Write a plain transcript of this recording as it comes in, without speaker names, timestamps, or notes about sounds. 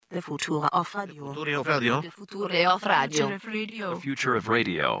The future of radio. The future of radio. The future of radio. The future of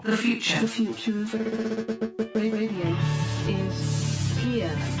radio. The future of radio is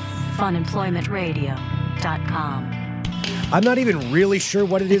here. Funemploymentradio.com. I'm not even really sure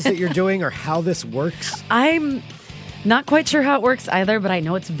what it is that you're doing or how this works. I'm not quite sure how it works either, but I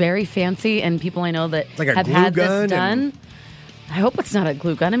know it's very fancy, and people I know that like a have glue had gun this done. I hope it's not a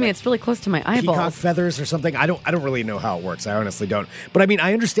glue gun. I mean, it's really close to my eyeballs. Peacock feathers or something. I don't really know how it works. I honestly don't. But I mean,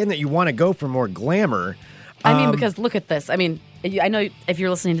 I understand that you want to go for more glamour. I mean, because look at this. I mean, I know if you're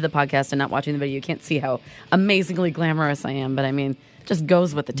listening to the podcast and not watching the video, you can't see how amazingly glamorous I am. But I mean, it just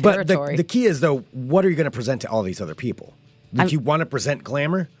goes with the territory. But the key is, though, what are you going to present to all these other people? Would you want to present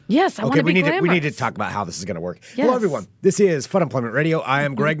glamour? Yes, I want to be glamorous. We need to talk about how this is going to work. Yes. Hello, everyone. This is Fun Employment Radio. I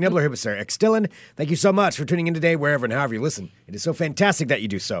am Greg Nibbler here with Sarah X. Dillon. Thank you so much for tuning in today, wherever and however you listen. It is so fantastic that you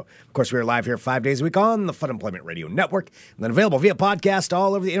do so. Of course, we are live here 5 days a week on the Fun Employment Radio Network, and then available via podcast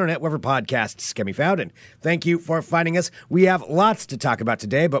all over the internet, wherever podcasts can be found. And thank you for finding us. We have lots to talk about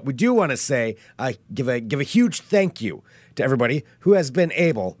today, but we do want to say, give a huge thank you to everybody who has been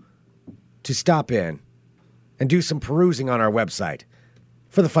able to stop in and do some perusing on our website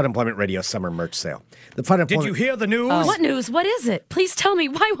for the Fun Employment Radio Summer Merch Sale. Did you hear the news? What news? What is it? Please tell me.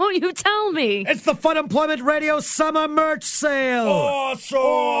 Why won't you tell me? It's the Fun Employment Radio Summer Merch Sale.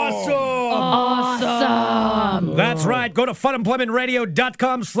 Awesome. That's right. Go to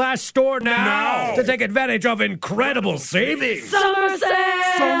funemploymentradio.com/store now to take advantage of incredible savings. Summer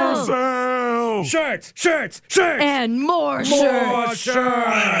sale. Shirts. And more shirts.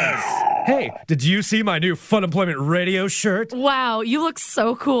 Hey, did you see my new Fun Employment Radio shirt? Wow, you look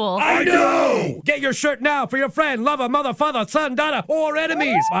so cool. I know! Get your shirt now for your friend, lover, mother, father, son, daughter, or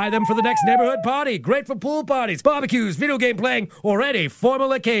enemies. Buy them for the next neighborhood party. Great for pool parties, barbecues, video game playing, or any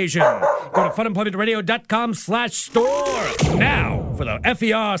formal occasion. Go to funemploymentradio.com/store now for the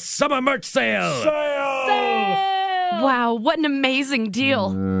FER Summer Merch Sale. Wow, what an amazing deal.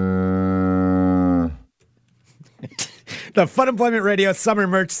 The Fun Employment Radio Summer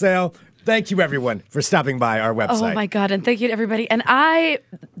Merch Sale. Thank you, everyone, for stopping by our website. Oh, my God. And thank you to everybody. And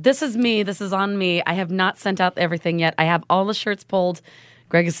this is me. This is on me. I have not sent out everything yet. I have all the shirts pulled.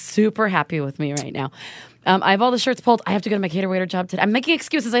 Greg is super happy with me right now. I have all the shirts pulled. I have to go to my cater waiter job today. I'm making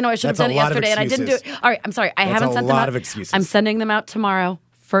excuses. I know I should have done it yesterday, and I didn't do it. All right, I'm sorry. I haven't sent them out. That's a lot of excuses. I'm sending them out tomorrow.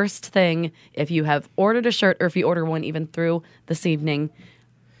 First thing, if you have ordered a shirt or if you order one even through this evening,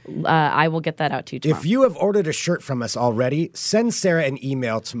 I will get that out to you tomorrow. If you have ordered a shirt from us already, send Sarah an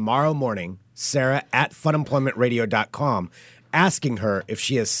email tomorrow morning, sarah@funemploymentradio.com, asking her if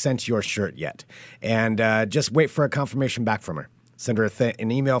she has sent your shirt yet. And just wait for a confirmation back from her. Send her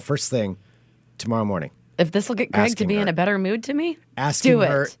an email first thing tomorrow morning. If this will get Greg to be in a better mood to me, asking do it.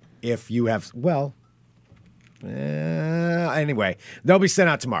 her if you have, anyway, they'll be sent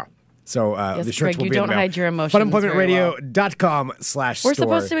out tomorrow. So yes, the shirts Greg, will you be in don't the mail. hide your emotions funemploymentradio.com/store. We're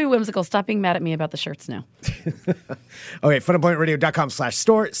supposed to be whimsical. Stop being mad at me about the shirts now. Okay,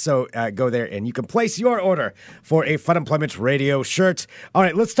 funemploymentradio.com/store. So go there and you can place your order for a Fun Employment Radio shirt. All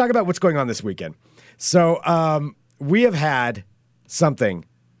right, let's talk about what's going on this weekend. So we have had something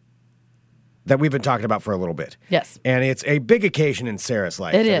that we've been talking about for a little bit. Yes. And it's a big occasion in Sarah's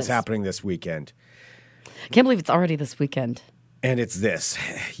life. It is is happening this weekend. I can't believe it's already this weekend. And it's this.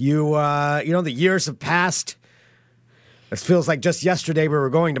 You know, the years have passed. It feels like just yesterday we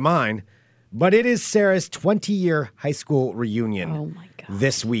were going to mine. But it is Sarah's 20-year high school reunion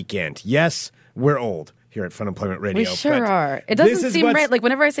this weekend. Yes, we're old here at Fun Employment Radio. We sure are. It doesn't seem right. Like,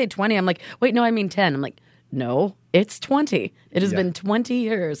 whenever I say 20, I'm like, wait, no, I mean 10. I'm like, no, it's 20. It has been 20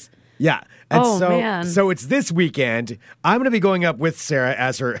 years. Yeah. And man. So it's this weekend. I'm going to be going up with Sarah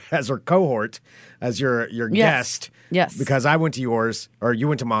as her cohort, as your guest. Yes. Because I went to yours, or you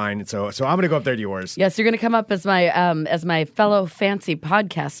went to mine, so I'm going to go up there to yours. Yes, you're going to come up as my fellow fancy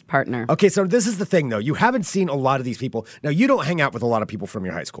podcast partner. Okay, so this is the thing, though. You haven't seen a lot of these people. Now, you don't hang out with a lot of people from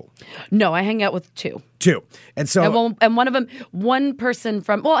your high school. No, I hang out with two. And so... And one of them, one person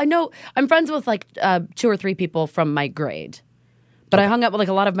from... Well, I know I'm friends with like 2 or 3 people from my grade. But I hung out with like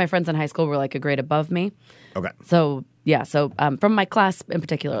a lot of my friends in high school were like a grade above me. Okay. So, yeah. So from my class in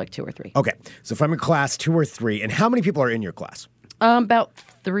particular, like 2 or 3. Okay. So from your class, 2 or 3. And how many people are in your class? About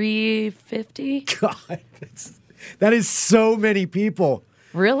 350. God, that is so many people.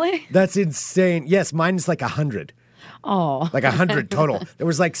 Really? That's insane. Yes, mine is like 100. Oh. Like 100 total. There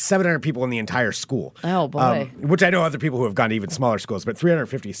was like 700 people in the entire school. Oh, boy. Which I know other people who have gone to even smaller schools, but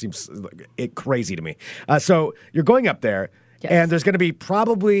 350 seems crazy to me. So you're going up there. Yes. And there's going to be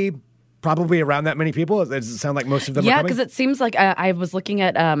probably around that many people. Does it sound like most of them are coming? Yeah, because it seems like I was looking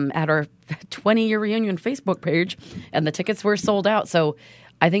at our 20-year reunion Facebook page, and the tickets were sold out. So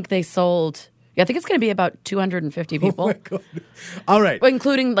I think they sold. Yeah, I think it's going to be about 250 people. Oh my God. All right. Well,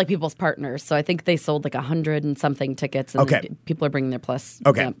 including like people's partners. So I think they sold like 100 and something tickets. And Okay. people are bringing their plus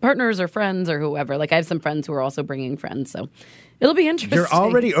Okay. partners or friends or whoever. Like I have some friends who are also bringing friends. So it'll be interesting. You're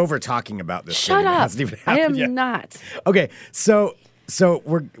already over talking about this. Shut thing. It up. hasn't even I am happened yet. not. Okay, so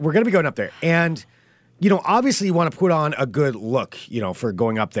we're gonna be going up there, and obviously you want to put on a good look, for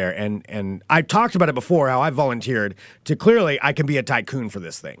going up there, and I talked about it before how I volunteered to clearly I can be a tycoon for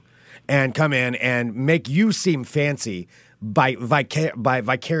this thing, and come in and make you seem fancy by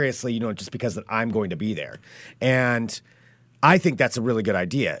vicariously, just because that I'm going to be there, and I think that's a really good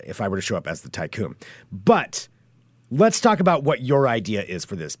idea if I were to show up as the tycoon, but. Let's talk about what your idea is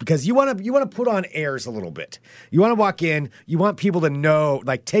for this, because you want to put on airs a little bit. You want to walk in, you want people to know,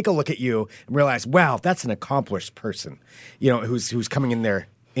 like take a look at you and realize, wow, that's an accomplished person, who's coming in there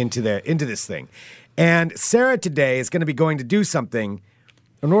into this thing. And Sarah today is going to be going to do something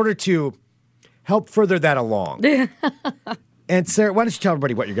in order to help further that along. And Sarah, why don't you tell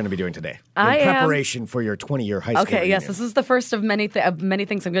everybody what you're going to be doing today in preparation for your 20-year high school reunion? Yes, this is the first of many things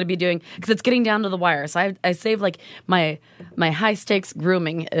I'm going to be doing because it's getting down to the wire. So I save like my high stakes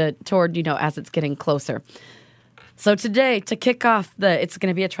grooming toward as it's getting closer. So today to kick off it's going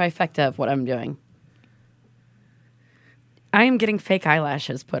to be a trifecta of what I'm doing. I am getting fake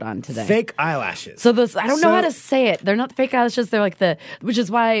eyelashes put on today. Fake eyelashes. So those, I don't know how to say it. They're not fake eyelashes. They're like which is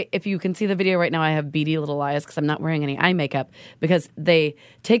why if you can see the video right now, I have beady little eyes because I'm not wearing any eye makeup because they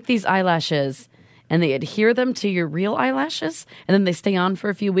take these eyelashes and they adhere them to your real eyelashes and then they stay on for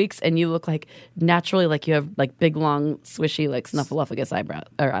a few weeks and you look like naturally like you have like big, long, swishy, like snuffleupagus eyebrow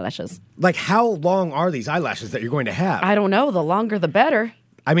or eyelashes. Like how long are these eyelashes that you're going to have? I don't know. The longer, the better.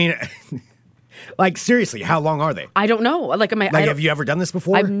 I mean... Like, seriously, how long are they? I don't know. Like, have you ever done this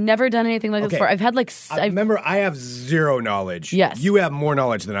before? I've never done anything like this before. I've had remember, I have zero knowledge. Yes. You have more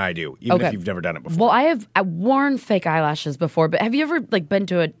knowledge than I do, even if you've never done it before. Well, I've worn fake eyelashes before, but have you ever been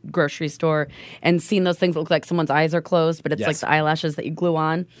to a grocery store and seen those things that look like someone's eyes are closed, but it's like the eyelashes that you glue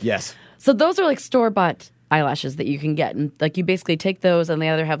on? Yes. So those are like store-bought eyelashes that you can get. And like you basically take those and they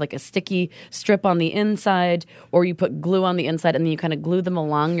either have like a sticky strip on the inside or you put glue on the inside and then you kind of glue them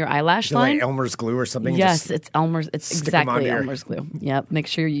along your eyelash line. Like Elmer's glue or something? Yes, it's Elmer's. It's exactly Elmer's glue. Yep. Make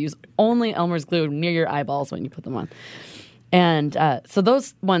sure you use only Elmer's glue near your eyeballs when you put them on. And so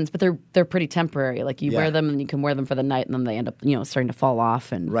those ones, but they're pretty temporary. Like you wear them and you can wear them for the night and then they end up, starting to fall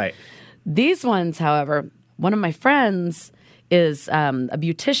off. And right. These ones, however, one of my friends is a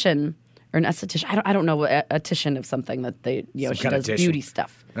beautician or an esthetician. I don't know, a esthetician of something that they, she does beauty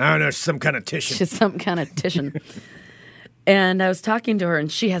stuff. I don't know, some kind of titian. She's some kind of titian. And I was talking to her, and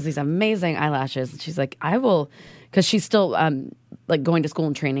she has these amazing eyelashes. And she's like, I will, because she's still like going to school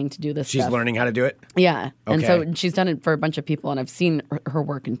and training to do this She's stuff. learning how to do it? Yeah. Okay. And so she's done it for a bunch of people, and I've seen her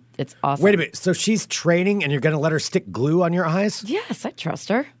work, and it's awesome. Wait a minute. So she's training, and you're going to let her stick glue on your eyes? Yes, I trust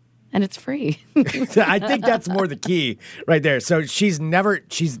her. And it's free. I think that's more the key right there. So she's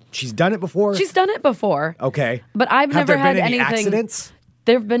done it before? She's done it before. Okay. But I've never had any anything. accidents?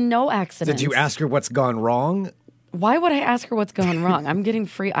 There have been no accidents. Did you ask her what's gone wrong? Why would I ask her what's going wrong? I'm getting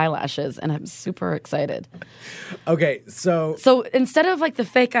free eyelashes, and I'm super excited. Okay, so instead of like the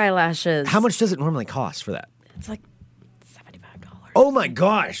fake eyelashes, how much does it normally cost for that? It's like $75. Oh my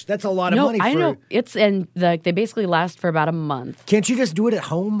gosh, that's a lot of money. I know. They basically last for about a month. Can't you just do it at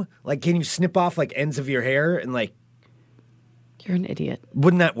home? Like, can you snip off like ends of your hair and like? You're an idiot.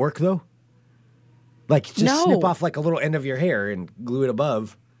 Wouldn't that work though? Like, just snip off like a little end of your hair and glue it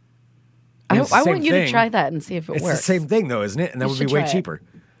above. I want you to try that and see if it works. It's the same thing though, isn't it? And that would be way cheaper.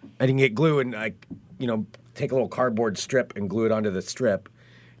 And you can get glue and take a little cardboard strip and glue it onto the strip.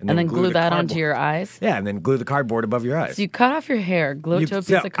 And then glue that onto your eyes? Yeah, and then glue the cardboard above your eyes. So you cut off your hair, glue it to a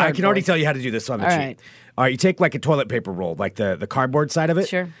piece of cardboard. I can already tell you how to do this on the cheat. Right. All right, you take like a toilet paper roll, like the cardboard side of it.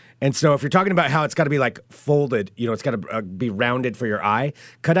 Sure. And so if you're talking about how it's got to be like folded, it's got to be rounded for your eye,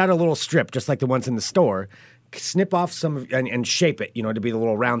 cut out a little strip, just like the ones in the store, snip off some and shape it, to be the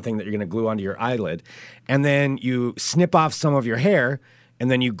little round thing that you're going to glue onto your eyelid. And then you snip off some of your hair, and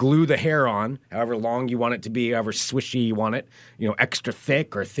then you glue the hair on, however long you want it to be, however swishy you want it, extra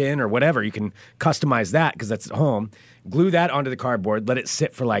thick or thin or whatever. You can customize that because that's at home. Glue that onto the cardboard, let it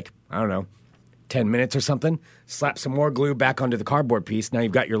sit for 10 minutes or something. Slap some more glue back onto the cardboard piece. Now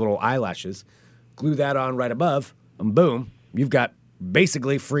you've got your little eyelashes. Glue that on right above, and boom, you've got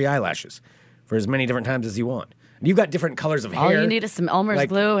basically free eyelashes for as many different times as you want. And you've got different colors of hair. All you need is some Elmer's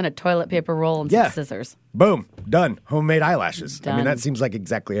glue and a toilet paper roll and some scissors. Boom, done. Homemade eyelashes. Done. I mean, that seems like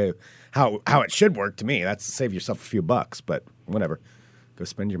exactly how it should work to me. That's to save yourself a few bucks, but whatever. Go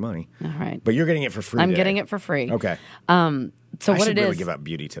spend your money. All right. But you're getting it for free. I'm today. getting it for free. Okay. So I what should it really is? give out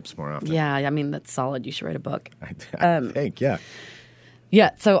beauty tips more often. Yeah, I mean that's solid. You should write a book. I think. Yeah. Yeah.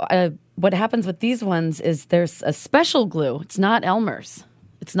 So what happens with these ones is there's a special glue. It's not Elmer's.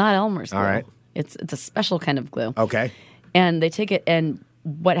 It's not Elmer's glue. All right. It's a special kind of glue. Okay. And they take it, and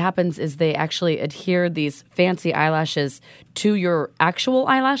what happens is they actually adhere these fancy eyelashes to your actual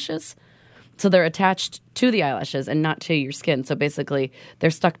eyelashes. So they're attached to the eyelashes and not to your skin. So basically, they're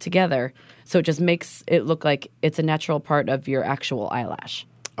stuck together. So it just makes it look like it's a natural part of your actual eyelash.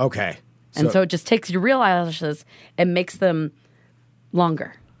 Okay. And so it just takes your real eyelashes and makes them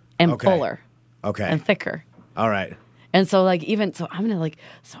longer and Okay. fuller Okay. and thicker. All right. And so I'm gonna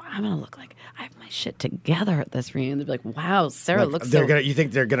look like I have my shit together at this reunion. They'll be like, "Wow, Sarah looks so." You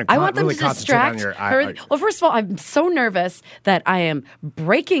think they're gonna I want them really to concentrate on distract your her. eye? Well, first of all, I'm so nervous that I am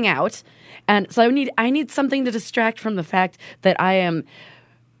breaking out, and so I need something to distract from the fact that I am.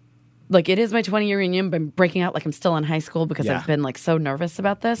 Like, it is my 20-year reunion, but I'm breaking out like I'm still in high school because Yeah. I've been like so nervous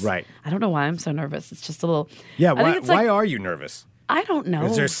about this. Right. I don't know why I'm so nervous. It's just a little. Yeah. I Why? think it's like, Why are you nervous? I don't know.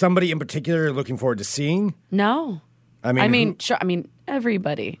 Is there somebody in particular you're looking forward to seeing? No. I mean, Sure. I mean,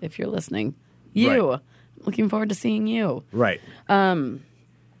 everybody, if you're listening, you. Right. Looking forward to seeing you. Right.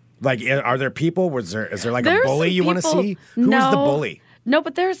 Like, are there people? Is there like There a are bully some you want to people- see? Who's No. the bully? No,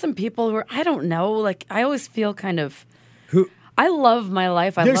 but there are some people who are, I don't know. Like, I always feel kind of. Who? I love my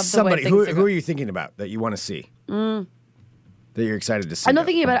life. I There's love the somebody. way Who things are are. you thinking about that you want to see? That you're excited to see? I'm not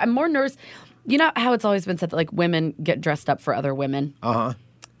thinking about it. I'm more nervous. You know how it's always been said that like women get dressed up for other women,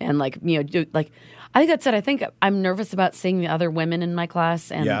 and like do like. I think that's it. I think I'm nervous about seeing the other women in my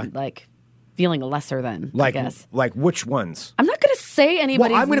class and Yeah. like feeling lesser than. Like, I guess like which ones? I'm not going to say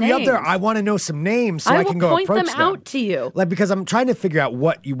anybody's Well, I'm going to be up there. names. I want to know some names so I, I can will go point approach them out to you. Like, because I'm trying to figure out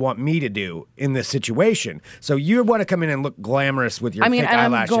what you want me to do in this situation. So you want to come in and look glamorous with your fake and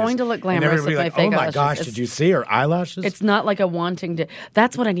I'm eyelashes. going to look and glamorous everybody with my like, fake oh my eyelashes. gosh, It's- did you see her eyelashes? It's not like a wanting to.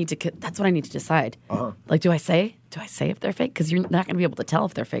 That's what I need to. That's what I need to decide. Like, do I say if they're fake? Because you're not going to be able to tell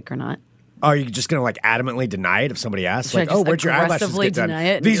if they're fake or not. Are you just going to like adamantly deny it if somebody asks? Should I Like, just oh, where'd your eyelashes aggressively get done? deny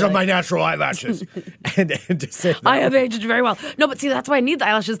it and These be are my like- natural eyelashes. and just say that. I have aged very well. No, but see, that's why I need the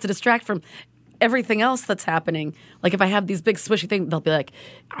eyelashes to distract from everything else that's happening. Like, if I have these big swishy things, they'll be like,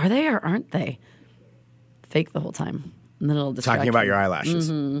 "Are they or aren't they fake the whole time?" And then it'll distract. Talking about me. your eyelashes.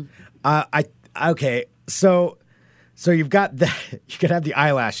 Okay. So you've got that. You could have the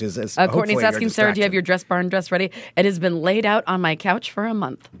eyelashes. As Courtney's hopefully your asking Sarah, "Do you have distraction. your dress barn dress ready?" It has been laid out on my couch for a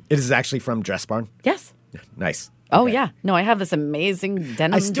month. It is actually from Dress Barn. Yes. Nice. Oh Okay. yeah. No, I have this amazing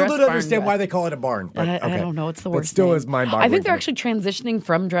denim. I still dress don't barn understand dress. why they call it a barn. But, I okay. don't know. It's the It worst. still name. is mind-boggling. I think they're to me. actually transitioning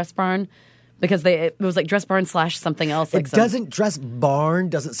from Dress Barn because it was like Dress Barn / something else. Like It doesn't. Dress Barn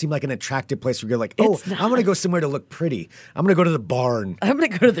doesn't seem like an attractive place where you're like, oh, It's I'm going to go somewhere to look pretty. I'm going to go to the barn. I'm going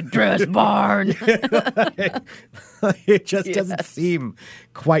to go to the Dress Barn. It just doesn't seem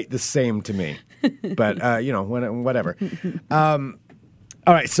quite the same to me. But whatever. All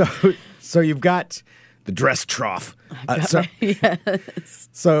right, so you've got the dress trough. Yes.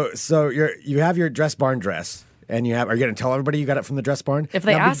 So you have your Dress Barn dress. And are you going to tell everybody you got it from the Dress Barn? If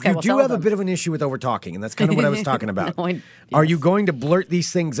they ask, I will You do tell have a them. bit of an issue with over talking, and that's kind of what I was talking about. No, Are you going to blurt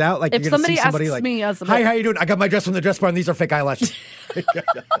these things out? Like If you're going to see somebody somebody asks like, me as "Hi, about- how you doing? I got my dress from the Dress Barn. These are fake eyelashes."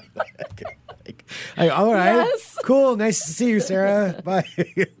 All right, Yes. cool, nice to see you, Sarah. Bye.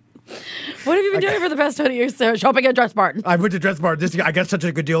 What have you been doing for the past 20 years, Sarah? Shopping at Dress Barn. I went to Dress Barn. I got such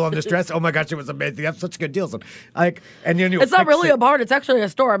a good deal on this dress. Oh my gosh, it was amazing. They have such good deals. And then It's not really a barn. It's actually a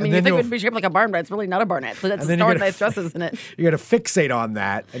store. I mean, you then think it you'll- would be shaped like a barn, but it's really not a barn. It's a then store you're with gonna- nice dresses in it. You're going to fixate on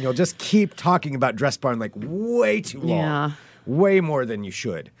that, and you'll just keep talking about Dress Barn like way too long. Yeah. Way more than you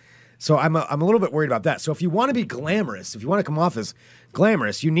should. So I'm a little bit worried about that. So if you want to be glamorous, if you want to come off as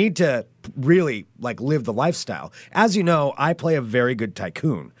glamorous, you need to really like live the lifestyle. As you know, I play a very good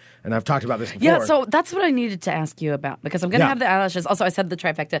tycoon, and I've talked about this before. Yeah, so that's what I needed to ask you about because I'm going to Yeah. have the eyelashes. Also, I said the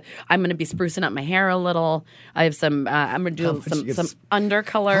trifecta. I'm going to be sprucing up my hair a little. I have some. I'm going to do much you some get-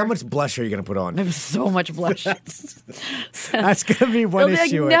 undercolor. How much blush are you going to put on? I have so much blush. That's going to be one They'll be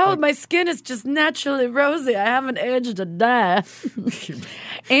issue. like, no, my skin is just naturally rosy. I haven't aged a day. You're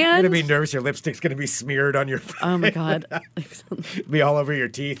And going to be nervous. Your lipstick's going to be smeared on your. oh my god, Be all over your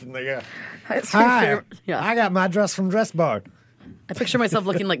teeth and like. It's Hi, yeah. I got my dress from Dress Barn. I picture myself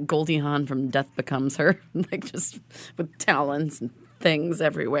looking like Goldie Hawn from Death Becomes Her, like just with talons and things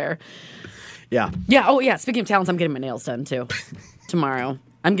everywhere. Yeah. Yeah. Oh yeah. Speaking of talons, I'm getting my nails done too tomorrow.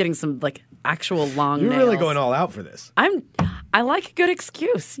 I'm getting some like actual long You're nails. really going all out for this. I like a good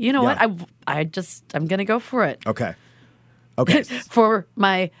excuse. You know Yeah. what? I'm gonna go for it. Okay. Okay. For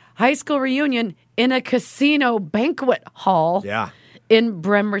my high school reunion in a casino banquet hall. Yeah. in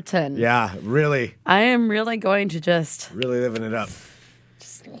Bremerton. Yeah, really, I am really going to just really living it up.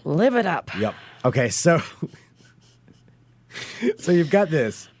 live it up. Yep. Okay, so you've got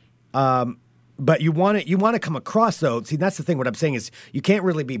this, but you want to come across though. See, that's the thing. What I'm saying is you can't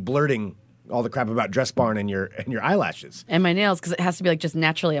really be blurting all the crap about dress barn and your eyelashes. And my nails, because it has to be like just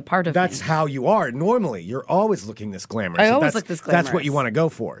naturally a part of That's me. how you are normally. You're always looking this glamorous. I So always that's- look this That's what glamorous. you want to go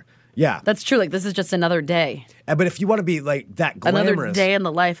for. Yeah. That's true. Like, this is just another day. But if you want to be like that glamorous, Another day in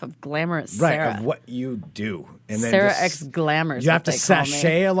the life of Glamorous right, Sarah. of what you do, and then Sarah just- X Glamorous. You have to what they call me.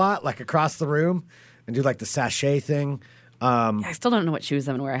 sashay a lot, like across the room, and do like the sachet thing. I still don't know what shoes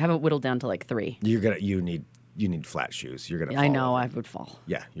I'm going to wear. I haven't whittled down to like 3. You need flat shoes. You're gonna. I fall know, over. I would fall.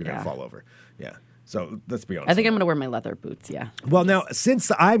 Yeah, you're gonna Yeah. fall over. Yeah. So let's be honest. I think I'm going to wear my leather boots, yeah. Well, now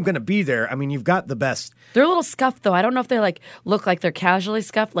since I'm gonna be there, I mean, you've got the best. They're a little scuffed, though. I don't know if they like look like they're casually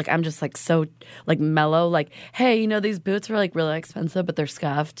scuffed. Like, I'm just like so like mellow. Like, hey, these boots are like really expensive, but they're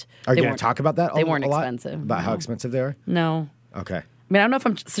scuffed. Are you They gonna weren't- talk about that? They a weren't lot? expensive. About how no. expensive they are? No. Okay. I mean, I don't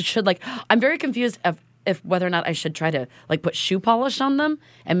know if should like. I'm very confused if whether or not I should try to like put shoe polish on them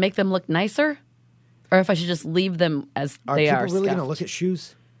and make them look nicer, or if I should just leave them as Are they people are. really scuffed. gonna look at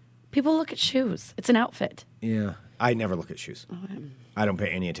shoes? People look at shoes. It's an outfit. Yeah, I never look at shoes. I don't pay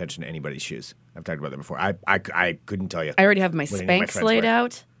any attention to anybody's shoes. I've talked about that before. I couldn't tell you. I already have my what any of my Spanx friends laid wear.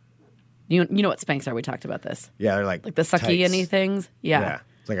 out. You know what Spanx are? We talked about this. Yeah, they're like Like the sucky any things. Yeah. Yeah,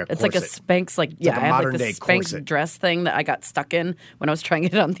 it's like a It's like a corset. Spanx, like, yeah, like a I have like modern-day this Spanx corset. dress thing that I got stuck in when I was trying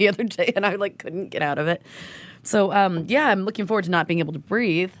it on the other day, and I like couldn't get out of it. So, yeah, I'm looking forward to not being able to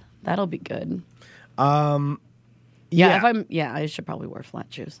breathe. That'll be good. Yeah. I should probably wear flat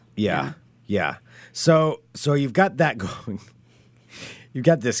shoes. Yeah. So you've got that going. You've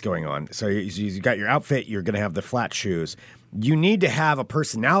got this going on. So you've got your outfit. You're going to have the flat shoes. You need to have a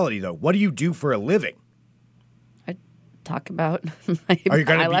personality, though. What do you do for a living? I talk about my Are you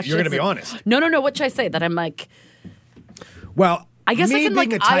gonna be- eyelashes. you're gonna be honest? No. What should I say? That I'm like, Well, I guess me I can like,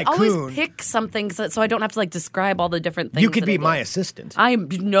 being a I tycoon, always pick something so I don't have to like describe all the different things. you could that be I do. my assistant.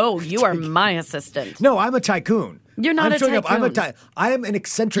 No, you are my assistant. No, I'm a tycoon. You're not I'm a showing up. tycoon. I am an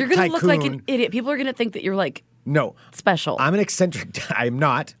eccentric You're gonna tycoon. look like an idiot. People are gonna think that you're like No, special. I'm an eccentric. I'm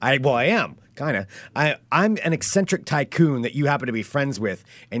not. I am kind of. I'm an eccentric tycoon that you happen to be friends with,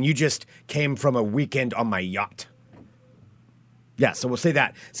 and you just came from a weekend on my yacht. Yeah, so we'll say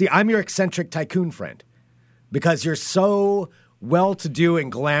that. See, I'm your eccentric tycoon friend because you're so well-to-do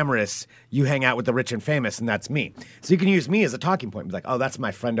and glamorous. You hang out with the rich and famous, and that's me. So you can use me as a talking point. Be like, oh, that's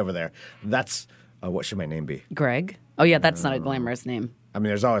my friend over there. That's what should my name be? Greg. Oh yeah, that's not a glamorous name. I mean,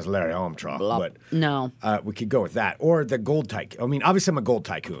 there's always Larry Armstrong, but No. we could go with that or the gold tycoon. I mean, obviously, I'm a gold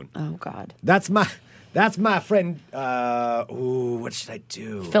tycoon. Oh God. That's my friend. What should I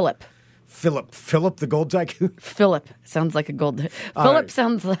do? Philip Philip the gold tycoon. Philip sounds like a gold. Philip right.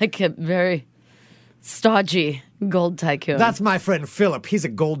 sounds like a very stodgy gold tycoon. That's my friend Philip. He's a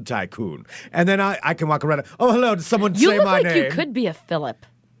gold tycoon, and then I can walk around. Oh, hello! Did someone you say look my like name? you could be a Philip.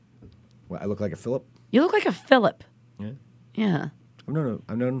 What, I look like a Philip. You look like a Philip. Yeah. Yeah.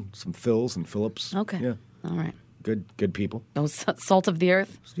 I've known some Phils and Philips. Okay. Yeah. All right. Good people. Those salt of the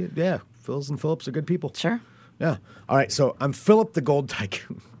earth. Yeah. Phils and Philips are good people. Sure. Yeah. All right. So I'm Philip the gold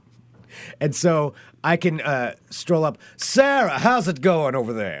tycoon. And so I can stroll up. Sarah, how's it going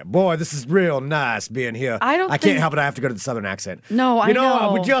over there? Boy, this is real nice being here. I can't think- help it. I have to go to the southern accent. No, I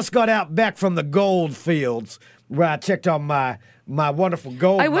know. We just got out back from the gold fields where I checked on my wonderful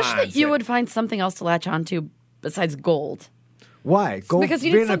gold I wish that mines you there. would find something else to latch onto besides gold. Why? Gold, because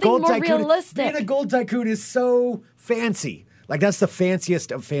you need being a something gold more tycoon, realistic. Being a gold tycoon is so fancy. Like, that's the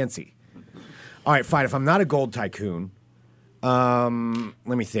fanciest of fancy. All right, fine. If I'm not a gold tycoon, let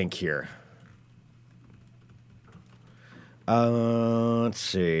me think here. Let's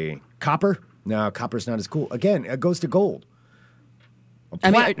see. Copper? No, copper's not as cool. Again, it goes to gold.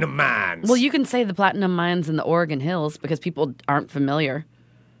 Platinum mines. Well, you can say the platinum mines in the Oregon Hills because people aren't familiar.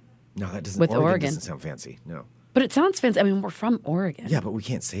 No, that doesn't. with Oregon Oregon. doesn't sound fancy. No. But it sounds fancy. I mean, we're from Oregon. Yeah, but we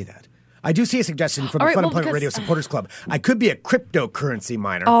can't say that. I do see a suggestion from All the right, Fun well, Employment because- Radio Supporters Club. I could be a cryptocurrency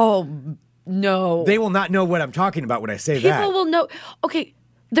miner. Oh, no. They will not know what I'm talking about when I say People that. will know. Okay,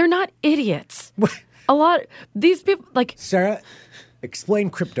 they're not idiots. A lot. These people, like, Sarah, explain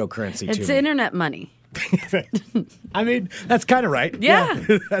cryptocurrency it's to me. internet money. I mean, that's kind of right. Yeah.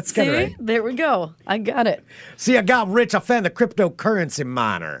 That's kind of See? right. There we go. I got it. See, I got rich. I found the cryptocurrency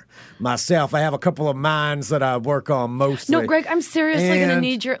miner myself. I have a couple of mines that I work on mostly. No, Greg, I'm seriously going to And-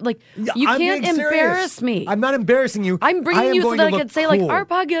 need your, like, Yeah, you I'm can't being serious. embarrass me. I'm not embarrassing you. I'm I bringing am you so going that to I look could say, like, cool. our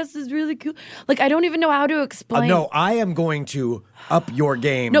podcast is really cool. Like, I don't even know how to explain. No, I am going to up your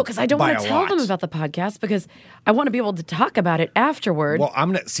game. No, because I don't by want to a tell lot. them about the podcast because I want to be able to talk about it afterward. Well,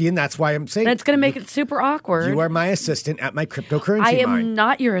 I'm gonna see, and that's why I'm saying and it's going to make it super awkward. you are my assistant at my cryptocurrency I am mine.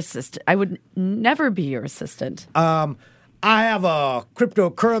 not your assistant. I would never be your assistant. I have a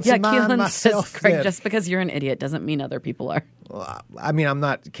cryptocurrency mine Keelan myself. says, Craig, that- just because you're an idiot doesn't mean other people are. I mean, I'm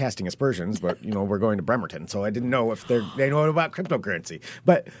not casting aspersions, but we're going to Bremerton, so I didn't know if they know about cryptocurrency.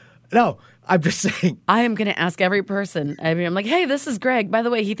 But no, I'm just saying. I am going to ask every person. I mean, I'm like, hey, this is Greg. By the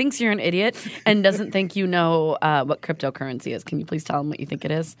way, he thinks you're an idiot and doesn't think you know what cryptocurrency is. Can you please tell him what you think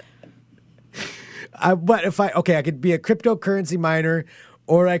it is? But I could be a cryptocurrency miner,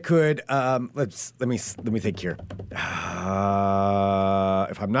 or I could let me think here.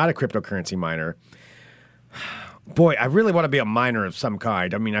 If I'm not a cryptocurrency miner, boy, I really want to be a miner of some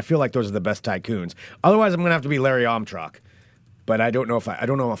kind. I mean, I feel like those are the best tycoons. Otherwise, I'm going to have to be Larry Armstrong. But I don't know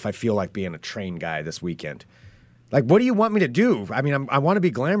if I feel like being a train guy this weekend. Like, what do you want me to do? I mean, I want to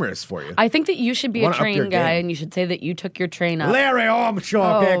be glamorous for you. I think that you should be a Wanna up your train guy, game. and you should say that you took your train up. Larry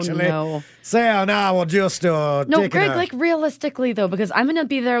Armstrong, Oh, actually. no. So now we'll just No, taking Greg, a- like realistically though, because I'm going to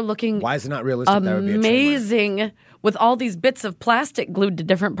be there looking Why is it not realistic? That would be a train miner? amazing with all these bits of plastic glued to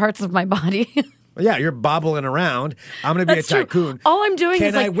different parts of my body. Well, yeah, you're bobbling around. I'm going to be That's a tycoon. true. All I'm doing Can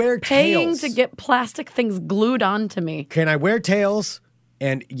is I like wear paying tails? to get plastic things glued onto me. Can I wear tails?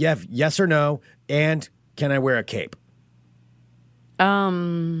 And yes or no? And can I wear a cape? I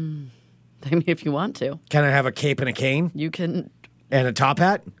mean, if you want to, Can I have a cape and a cane you can. and a top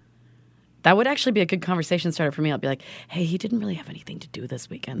hat? That would actually be a good conversation starter for me. I'll be like, hey, he didn't really have anything to do this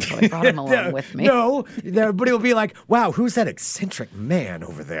weekend, so I brought him along with me. No, everybody will be like, "Wow, who's that eccentric man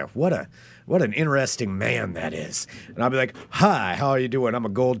over there? What an interesting man that is." And I'll be like, "Hi, how are you doing? I'm a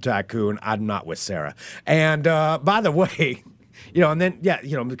gold tycoon. I'm not with Sarah." And by the way, and then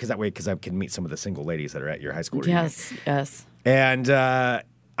because I can meet some of the single ladies that are at your high school reunion. Yes. And I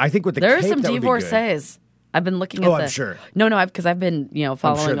think with the There are cape, some that would be good. divorcees. I've been looking at Oh, I'm sure. No, because I've been,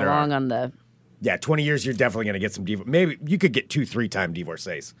 following there along are. on the. Yeah, 20 years, you're definitely going to get some divorce. Maybe you could get 2-3-time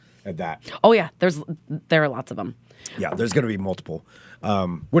divorcees at that. Oh yeah, there are lots of them. Yeah, there's going to be multiple.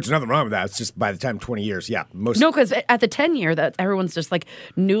 Which nothing wrong with that. It's just by the time 20 years, yeah, most. No, because at the 10-year, that everyone's just like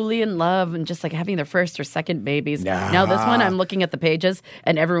newly in love and just like having their first or second babies. Nah. Now this one, I'm looking at the pages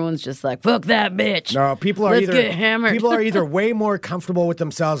and everyone's just like, "Fuck that bitch." No, people are Let's either get hammered. people are either way more comfortable with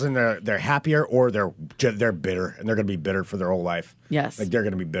themselves and they're happier, or they're bitter and they're going to be bitter for their whole life. Yes. like they're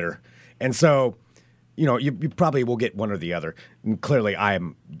going to be bitter, and so. You probably will get one or the other. And clearly, I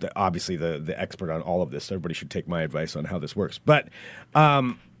am obviously the expert on all of this. Everybody should take my advice on how this works. But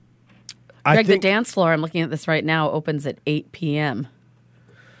I Greg, think the dance floor, I'm looking at this right now, opens at 8 p.m.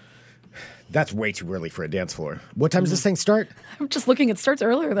 that's way too early for a dance floor. What time does this thing start? I'm just looking. It starts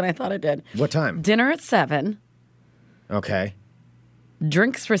earlier than I thought it did. What time? Dinner at 7. Okay.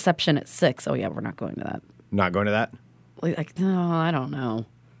 Drinks reception at 6. Oh yeah, we're not going to that. Not going to that? Like, no, I don't know.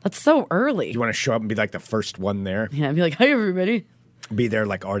 That's so early. You want to show up and be like the first one there? Yeah, I'd be like, "Hi, everybody." Be there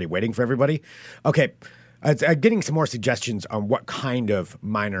like already waiting for everybody? Okay. Getting some more suggestions on what kind of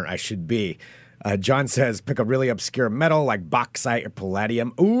miner I should be. John says pick a really obscure metal like bauxite or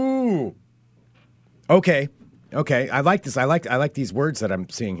palladium. Ooh. Okay. I like this. I like these words that I'm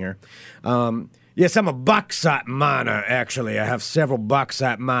seeing here. Yes, I'm a bauxite miner, actually. I have several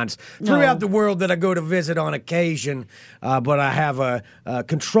bauxite mines throughout the world that I go to visit on occasion, but I have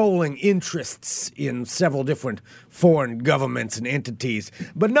controlling interests in several different foreign governments and entities.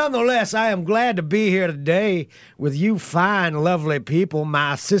 But nonetheless, I am glad to be here today with you fine, lovely people.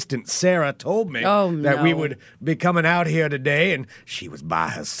 My assistant, Sarah, told me that we would be coming out here today, and she was by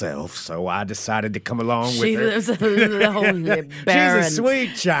herself, so I decided to come along She with her. lives a lonely, barren. She's a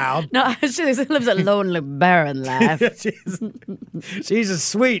sweet child. No, she lives a lonely, barren life. She's a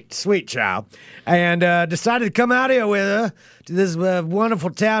sweet, sweet child, and decided to come out here with her to this wonderful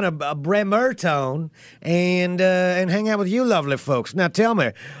town of Bremerton and hang out with you lovely folks. Now tell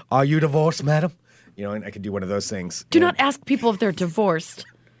me, are you divorced, madam? And I could do one of those things. Do not ask people if they're divorced.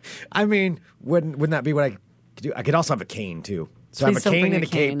 I mean, wouldn't that be what I could do? I could also have a cane, too. So I Please have a don't cane bring and a a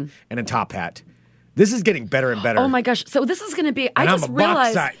cape cane. and a top hat. This is getting better and better. Oh my gosh. So this is going to be, And I I'm just a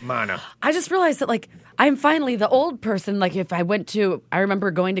realized bauxite miner. that like I'm finally the old person. Like if I remember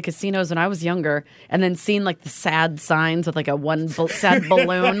going to casinos when I was younger and then seeing like the sad signs with like a sad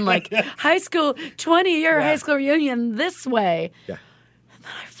balloon, like high school, 20-year high school reunion this way. Yeah. And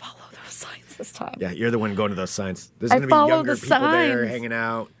then I follow those signs this time. Yeah, you're the one going to those signs. There's I going to be follow younger the people there signs. hanging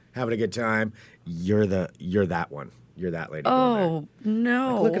out, having a good time. You're that one. You're that lady. going Oh,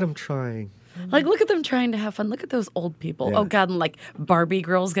 no. there. Look at him trying. Like, look at them trying to have fun. Look at those old people. Yeah. Oh, God. And, like, Barbie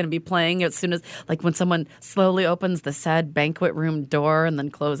Girl's going to be playing as soon as, like, when someone slowly opens the sad banquet room door and then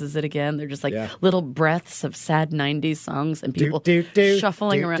closes it again. They're just, like, little breaths of sad 90s songs and people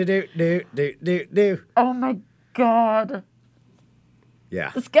shuffling around. Oh, my God.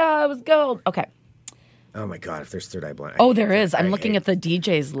 Yeah. The sky was gold. Okay. Oh, my God. If there's Third Eye Blind. Oh, there is. I'm looking at the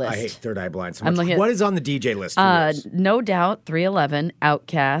DJ's list. I hate Third Eye Blind so I'm much. looking at- What is on the DJ list for yours? No Doubt, 311,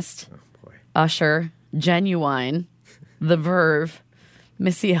 Outkast, Usher, Genuine, The Verve,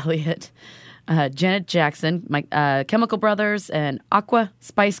 Missy Elliott, Janet Jackson, Chemical Brothers, and Aqua,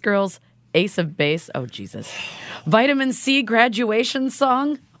 Spice Girls, Ace of Base. Oh, Jesus. Vitamin C graduation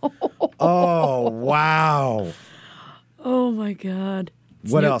song. Oh, wow. Oh, my God.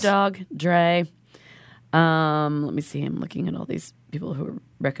 What Snoop else? Dogg, Dre. Let me see. I'm looking at all these people who are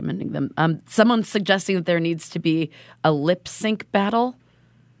recommending them. Someone's suggesting that there needs to be a lip sync battle.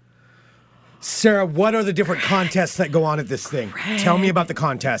 Sarah, what are the different contests that go on at this thing? Tell me about the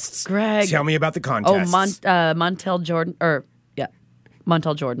contests. Greg. Tell me about the Oh, contests. Montel Jordan.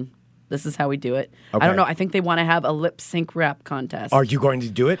 Montel Jordan. This is how we do it. Okay. I don't know. I think they want to have a lip sync rap contest. Are you going to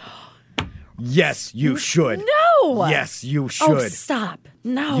do it? Yes, you should. No. Yes, you Oh, should. stop.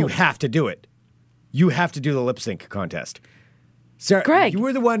 No. You have to do it. You have to do the lip sync contest. Sarah, Greg. you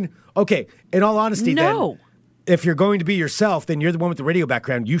were the one. Okay, in all honesty, No. then, if you're going to be yourself, then you're the one with the radio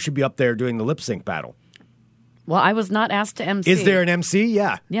background. You should be up there doing the lip sync battle. Well, I was not asked to MC. Is there an MC?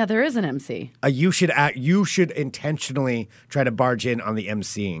 Yeah. Yeah, there is an MC. You should intentionally try to barge in on the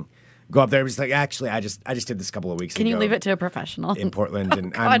MCing. Go up there and be like, actually, I just did this a couple of weeks ago. Can you leave it to a professional? In Portland,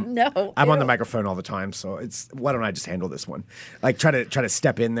 and God, no. I'm on the Ew. microphone all the time, so why don't I just handle this one? Like try to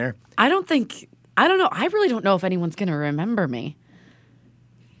step in there. I don't know. I really don't know if anyone's going to remember me.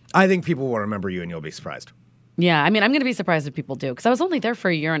 I think people will remember you, and you'll be surprised. Yeah, I mean, I'm going to be surprised if people do because I was only there for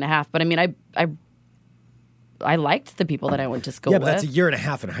a year and a half. But I mean, I liked the people that I went to school Yeah, with. but that's a year and a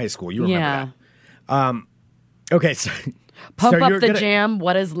half in high school. You remember Yeah. that? Okay, so Pump so up you're the gonna- jam.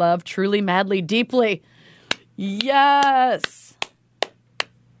 What is love? Truly, madly, deeply. Yes.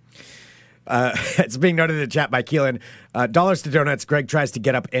 It's being noted in the chat by Keelan. Dollars to donuts. Greg tries to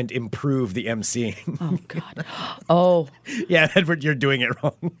get up and improve the MCing. Oh God. Oh. Yeah, Edward, you're doing it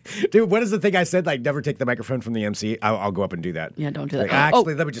wrong, dude. What is the thing I said? Like, never take the microphone from the MC. I'll go up and do that. Yeah, don't do that. Like,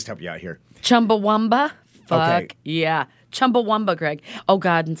 actually, let me just help you out here. Chumbawamba. Fuck. Okay. Yeah. Chumbawamba, Greg. Oh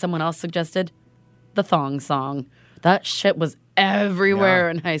God. And someone else suggested the thong song. That shit was everywhere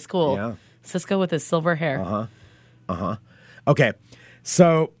in high school. Yeah. Cisco with his silver hair. Okay,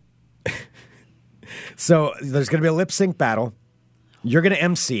 so there's going to be a lip sync battle. You're going to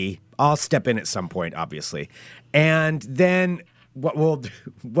MC. I'll step in at some point, obviously, and then what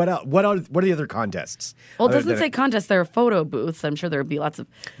else? What are the other contests? Well, it Other doesn't than- say contest. There are photo booths. I'm sure there would be lots of.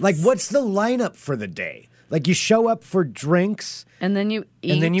 like what's the lineup for the day? Like you show up for drinks, And then you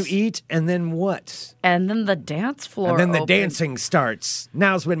eat. and then you eat, and then what? And then the dance floor. And then the opens. dancing starts.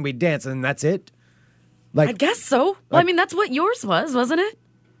 Now's when we dance, and that's it. Like I guess so. Well, I mean, that's what yours was, wasn't it?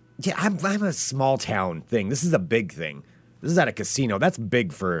 yeah, I'm a small town thing. This is a big thing. This is at a casino. That's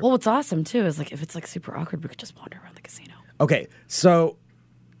big for. Well, what's awesome too is like if it's like super awkward, we could just wander around the casino. Okay, so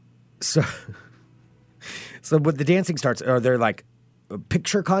when the dancing starts, are there like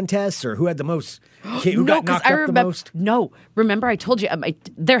picture contests or who had the most? Who got knocked up the most? No, remember I told you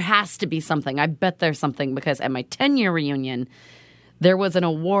there has to be something. I bet there's something because at my 10-year reunion, there was an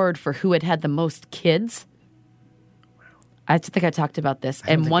award for who had the most kids. I think I talked about this, don't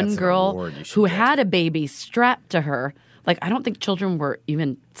and think one that's an girl award you should who get. had a baby strapped to her. Like I don't think children were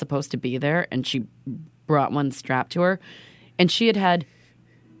even supposed to be there, and she brought one strapped to her, and she had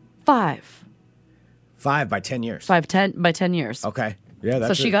 5 5 by 10 years. 10 by 10 years. Okay, yeah. That's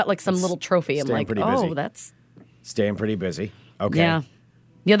So she got like some that's little trophy. I'm staying like, pretty busy. oh, that's Staying pretty busy. Okay. yeah.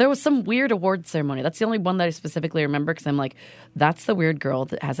 Yeah, there was some weird award ceremony. That's the only one that I specifically remember because I'm like, that's the weird girl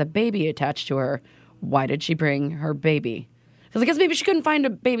that has a baby attached to her. Why did she bring her baby? Because I guess maybe she couldn't find a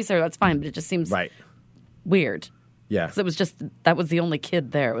babysitter. That's fine, but it just seems Right. weird. Yeah. Because it was just, that was the only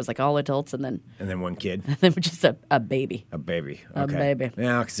kid there. It was like all adults and then And then one kid, just a baby. a baby. A Okay. baby.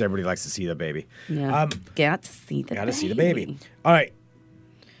 Yeah, because everybody likes to see the baby. Yeah. Got to see the baby. Got to see the baby. All right.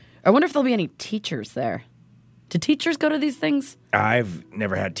 I wonder if there'll be any teachers there. Do teachers go to these things? I've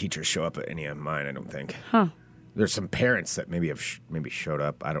never had teachers show up at any of mine. I don't think. Huh. There's some parents that maybe have maybe showed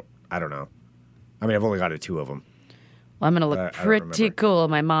up. I don't know. I mean, I've only got to 2 of them. Well, I'm going to look I don't pretty remember. cool.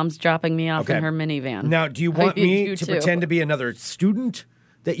 My mom's dropping me off Okay. in her minivan. Now, do you want me You to too. pretend to be another student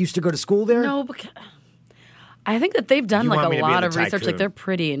that used to go to school there? No, because I think that they've done You like want me a to be lot the of research. Like tycoon. they're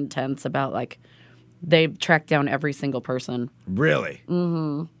pretty intense about like they've tracked down every single person. Really?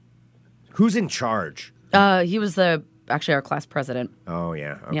 Mm-hmm. Who's in charge? He was actually our class president. Oh,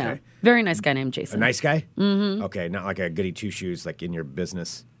 yeah. Okay. Yeah. Very nice guy named A Jason. nice guy? Mm-hmm. Okay, not like a goody two-shoes, like in your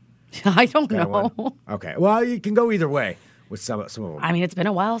business. I don't Kinda know. one? Okay. Well, you can go either way with some of them. I mean, it's been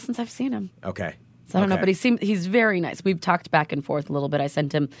a while since I've seen him. Okay. So I don't know, but he's very nice. We've talked back and forth a little bit. I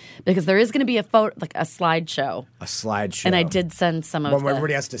sent him because there is going to be a photo, like a slideshow. A slideshow. And I did send some of where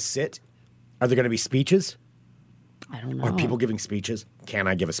everybody has to sit? Are there going to be speeches? I don't know. Are people giving speeches? Can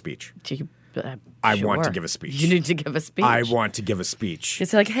I give a speech? I want to Sure. give a speech. You need to give a speech. I want to give a speech.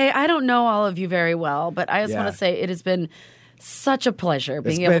 It's like, hey, I don't know all of you very well, but I just Yeah. want to say it has been such a pleasure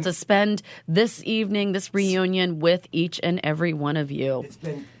being able to spend this evening, this reunion with each and every one of you. It's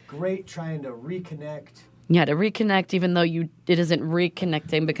been great trying to reconnect. Yeah, to reconnect, even though it isn't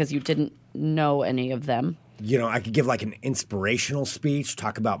reconnecting because you didn't know any of them. You know, I could give like an inspirational speech,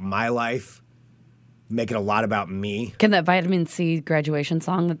 talk about my life, make it a lot about me. Can that Vitamin C graduation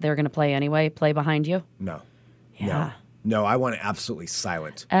song that they're going to play anyway play behind you? No. Yeah. No, I want it absolutely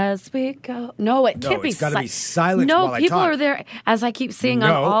silent. As we go. No, it can't be it's gotta be silent No, while I people talk. are there, as I keep seeing on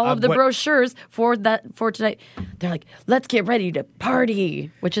No, all of the what- brochures for tonight. They're like, let's get ready to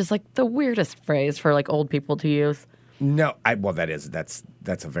party, which is like the weirdest phrase for like old people to use. No, that's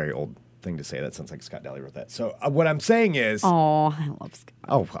a very old thing to say. That sounds like Scott Daly wrote that. So what I'm saying is, Oh, I love Scott.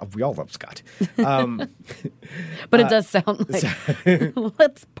 oh, we all love Scott. But it does sound like,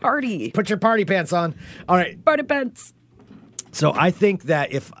 let's party. Put your party pants on. All right. Party pants. So I think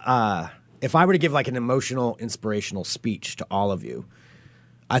that if I were to give like an emotional, inspirational speech to all of you,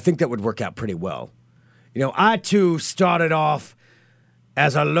 I think that would work out pretty well. You know, I too started off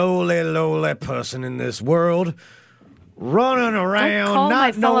as a lowly person in this world, running call around, my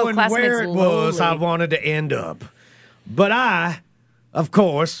not fellow knowing where it classmates was I lowly. wanted to end up. But I, of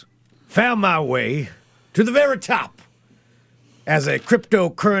course, found my way to the very top. As a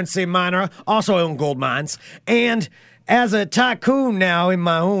cryptocurrency miner, also own gold mines, and as a tycoon now in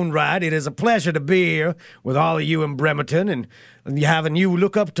my own right, it is a pleasure to be here with all of you in Bremerton and having you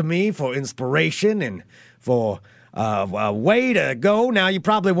look up to me for inspiration and for a way to go. Now, you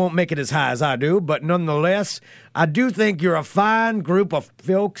probably won't make it as high as I do, but nonetheless, I do think you're a fine group of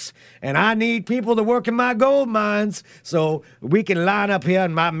folks, and I need people to work in my gold mines so we can line up here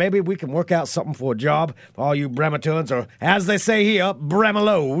and maybe we can work out something for a job for all you Bremertons, or as they say here,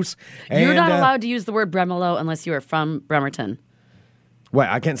 Bremelows. You're not And, allowed to use the word Bremelo unless you are from Bremerton. What,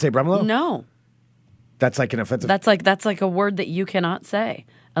 I can't say Bremelo? No. That's like an offensive... That's like a word that you cannot say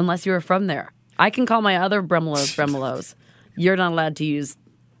unless you are from there. I can call my other Bremelos. You're not allowed to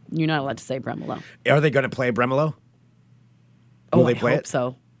say Bremelo. Are they going to play Bremelo? Oh, Will they I play hope it?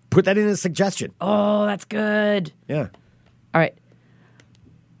 so. Put that in as a suggestion. Oh, that's good. Yeah. All right.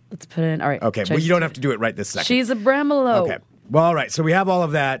 Let's put in. All right. Okay, well, you don't have to do it right this second. She's a Bremelo. Okay. Well, all right. So we have all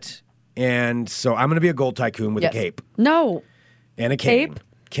of that. And so I'm going to be a gold tycoon with Yes. a cape No. and a cane. Cape?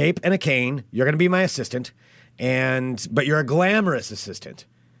 Cape and a cane. You're going to be my assistant. But you're a glamorous assistant.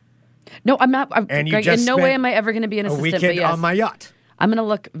 No, I'm not. And you Greg, just in no way spent am I ever going to be an A assistant. weekend But yes, on my yacht. I'm going to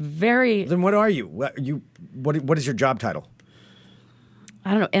look very, Then what are you? What is your job title?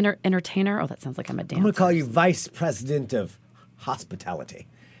 I don't know, entertainer. Oh, that sounds like I'm a dancer. I'm going to call you vice president of hospitality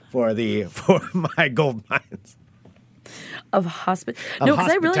for my gold mines. Of hospital. No, because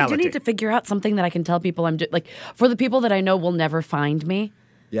I really do hospitality. need to figure out something that I can tell people I'm doing. Like, for the people that I know will never find me,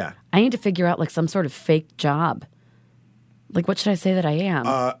 Yeah. I need to figure out like some sort of fake job. Like, what should I say that I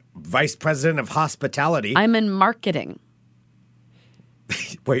am? Vice president of hospitality. I'm in marketing.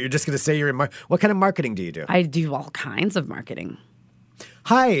 Wait, you're just going to say you're in what kind of marketing do you do? I do all kinds of marketing.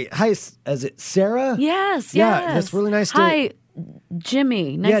 Hi, is it Sarah? Yes, Yeah, yes. that's really nice to- Hi,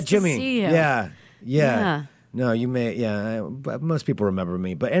 Jimmy. Nice Jimmy. to see you. Yeah. No, you may. Yeah, most people remember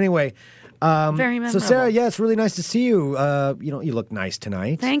me, but anyway. Very memorable. So Sarah, yeah, it's really nice to see you. You look nice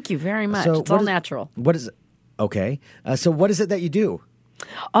tonight. Thank you very much. So It's what all is- natural. What is? Okay. So what is it that you do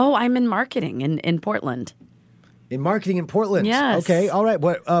Oh, I'm in marketing in Portland. in marketing in Portland? Yes. Okay. All right.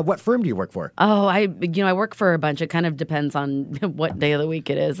 What firm do you work for? Oh, I work for a bunch. It kind of depends on what day of the week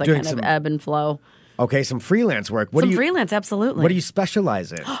it is. I Doing kind some- of ebb and flow. Okay, some freelance work. Some freelance, absolutely. What do you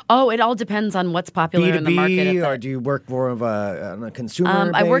specialize in? Oh, it all depends on what's popular in the market. B2B, at or the- do you work more of on a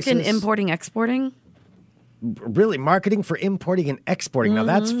consumer I work in basis? importing, exporting. Really, marketing for importing and exporting. Now Mm-hmm.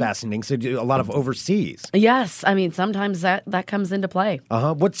 that's fascinating. So you do a lot of overseas. Yes, I mean sometimes that comes into play.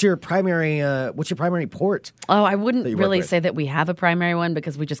 What's your primary port? Oh, I wouldn't you work really with? say that we have a primary one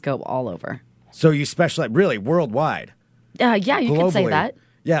because we just go all over. So you specialize really worldwide. Yeah, you could say Globally. that.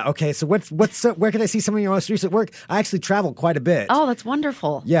 Yeah. Okay. So where can I see some of your most recent work? I actually travel quite a bit. Oh, that's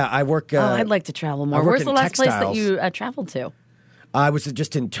wonderful. Yeah, I work. I'd like to travel more. work Where's in the last place that textiles. you traveled to? I was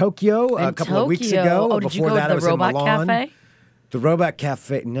just in Tokyo a couple of weeks Tokyo. ago. Oh, did you Before go that, to I was the Robot in Milan. Cafe? The Robot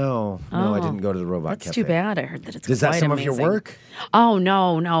Cafe? No, I didn't go to the Robot That's Cafe. too bad. I heard that it's Is quite that some amazing. of your work? Oh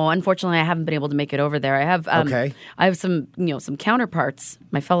no! Unfortunately, I haven't been able to make it over there. I have Okay. I have some some counterparts,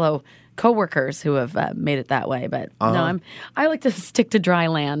 my fellow coworkers who have made it that way. But no, I like to stick to dry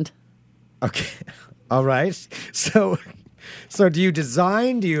land. Okay. All right. So do you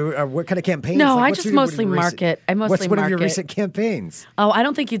design? Do you what kind of campaigns? No, Like, I what's just your- mostly what are your recent- market. I mostly What's one of your market. recent campaigns? Oh, I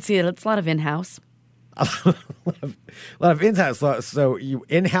don't think you'd see it. It's a lot of in-house. A lot of in-house. So you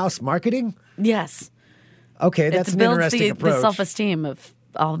in-house marketing? Yes, Okay, that's it an builds interesting the approach. self-esteem of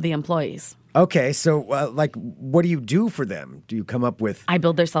all the employees. Okay, so like, what do you do for them? Do you come up with? I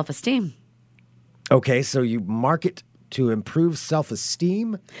build their self-esteem Okay, so you market to improve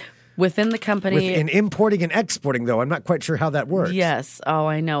self-esteem within the company. in importing and exporting. Though I'm not quite sure how that works. Yes. Oh,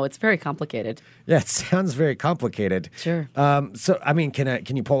 I know. It's very complicated. Yeah, it sounds very complicated. Sure. So, I mean,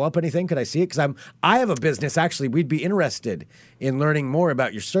 can you pull up anything? Could I see it? Because I have a business. Actually, we'd be interested in learning more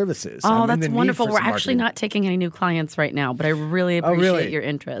about your services. Oh, I'm in that's the need wonderful. for We're some actually marketing. not taking any new clients right now, but I really appreciate really? your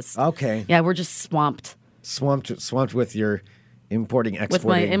interest. Okay. Yeah, we're just swamped swamped with your importing, with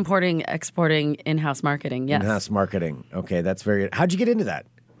exporting, my importing, exporting, in-house marketing. Yes. in-house marketing. Okay, that's very. How'd you get into that?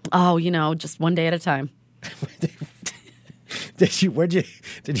 Oh, just one day at a time. Did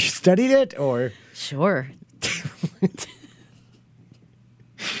you study it or Sure.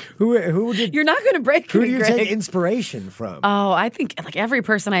 who did You're not going to break who me, do you Greg. take inspiration from? Oh, I think like every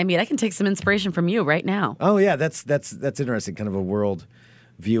person I meet, I can take some inspiration from you right now. Oh yeah, that's interesting. Kind of a world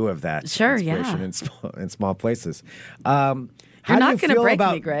view of that. Sure, inspiration yeah. in small places. You're not going gonna to break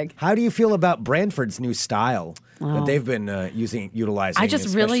me, Greg. How do you feel about Brantford's new style that they've been utilizing? I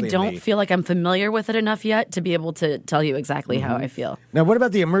just really especially in don't the- feel like I'm familiar with it enough yet to be able to tell you exactly how I feel. Now, what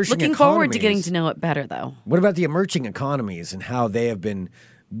about the emerging Looking economies? forward to getting to know it better, though. What about the emerging economies and how they have been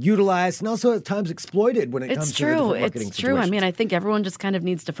utilized and also at times exploited when it comes It's to the true. different marketing It's true. I mean, I think everyone just kind of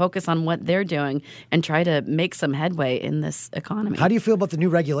needs to focus on what they're doing and try to make some headway in this economy. How do you feel about the new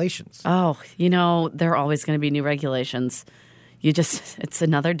regulations? Oh, there are always going to be new regulations. It's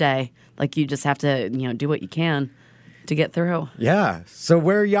another day. Like you just have to, do what you can to get through. Yeah. So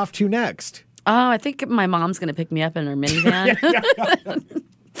where are you off to next? Oh, I think my mom's going to pick me up in her minivan.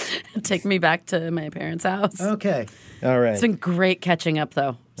 Take me back to my parents' house. Okay. All right. It's been great catching up,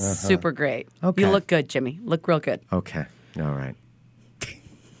 though. Super great. Okay. You look good, Jimmy. Look real good. Okay. All right.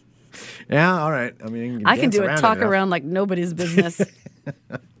 Yeah, all right. I mean, you I can dance do a around it talk enough. around like nobody's business.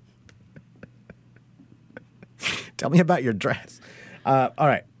 Tell me about your dress. All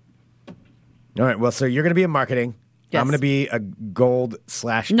right. All right. Well, so you're going to be in marketing. Yes. I'm going to be a gold / No,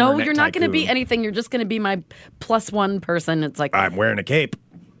 internet you're not going to be tycoon. anything. You're just going to be my +1 person. It's like, I'm wearing a cape.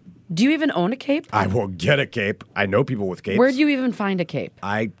 do you even own a cape? I will get a cape. I know people with capes. Where do you even find a cape?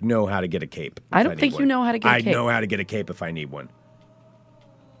 I know how to get a cape. I if don't need think you one. know how to get a I cape. know how to get a cape if I need one.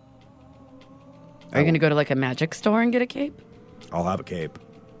 Are you going to go to like a magic store and get a cape? I'll have a cape.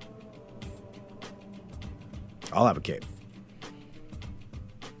 I'll have a cape.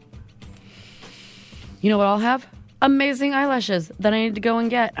 You know what I'll have? Amazing eyelashes that I need to go and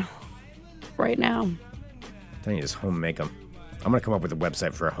get right now. Then you just home make them. I'm going to come up with a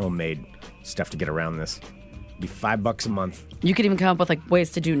website for homemade stuff to get around this. It'll be $5 a month. You could even come up with like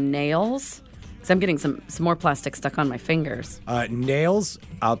ways to do nails. Because I'm getting some more plastic stuck on my fingers. Nails,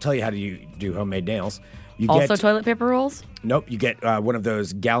 I'll tell you how to do homemade nails. You Also get, toilet paper rolls? Nope, you get one of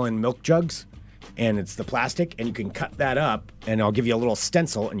those gallon milk jugs, and it's the plastic, and you can cut that up, and I'll give you a little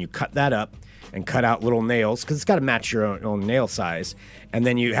stencil, and you cut that up and cut out little nails, because it's got to match your own nail size. And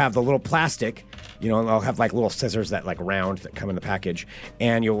then you have the little plastic, and I'll have like little scissors that like round that come in the package,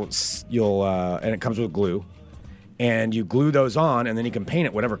 and you'll and it comes with glue. And you glue those on, and then you can paint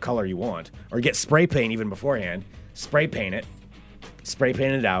it whatever color you want. Or get spray paint even beforehand. Spray paint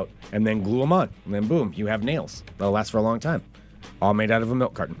it out, and then glue them on. And then boom, you have nails. They'll last for a long time. All made out of a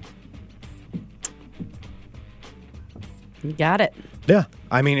milk carton. You got it. Yeah.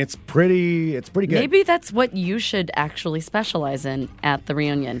 I mean, it's pretty good. Maybe that's what you should actually specialize in at the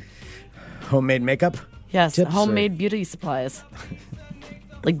reunion. Homemade makeup? Yes, tips, homemade beauty supplies.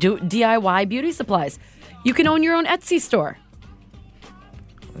 Like DIY beauty supplies. You can own your own Etsy store.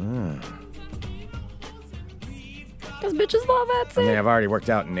 Because bitches love Etsy. I mean, I've already worked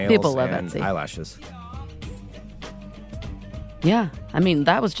out nails People love and Etsy. eyelashes. Yeah, I mean,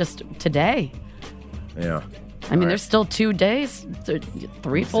 that was just today. Yeah. I mean, there's still 2 days, 3 full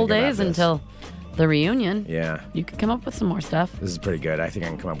think about days this. until the reunion. Yeah. You could come up with some more stuff. This is pretty good. I think I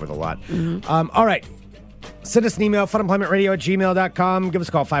can come up with a lot. Mm-hmm. All right. Send us an email, funemploymentradio@gmail.com. Give us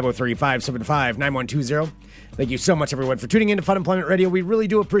a call, 503-575-9120. Thank you so much, everyone, for tuning in to Fun Employment Radio. We really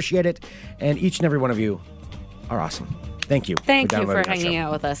do appreciate it. And each and every one of you are awesome. Thank you. Thank you for downloading our hanging show.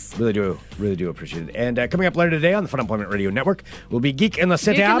 out with us. Really do appreciate it. And coming up later today on the Fun Employment Radio Network will be Geek in the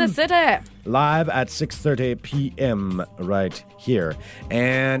City. Geek in the City. Live at 6:30 p.m. right here.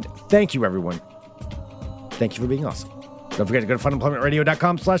 And thank you, everyone. Thank you for being awesome. Don't forget to go to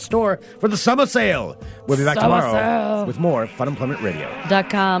funemploymentradio.com/store for the summer sale. We'll be back Summer tomorrow sale. with more Fun Employment Radio.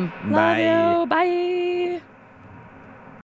 .com. Love Bye. you. Bye.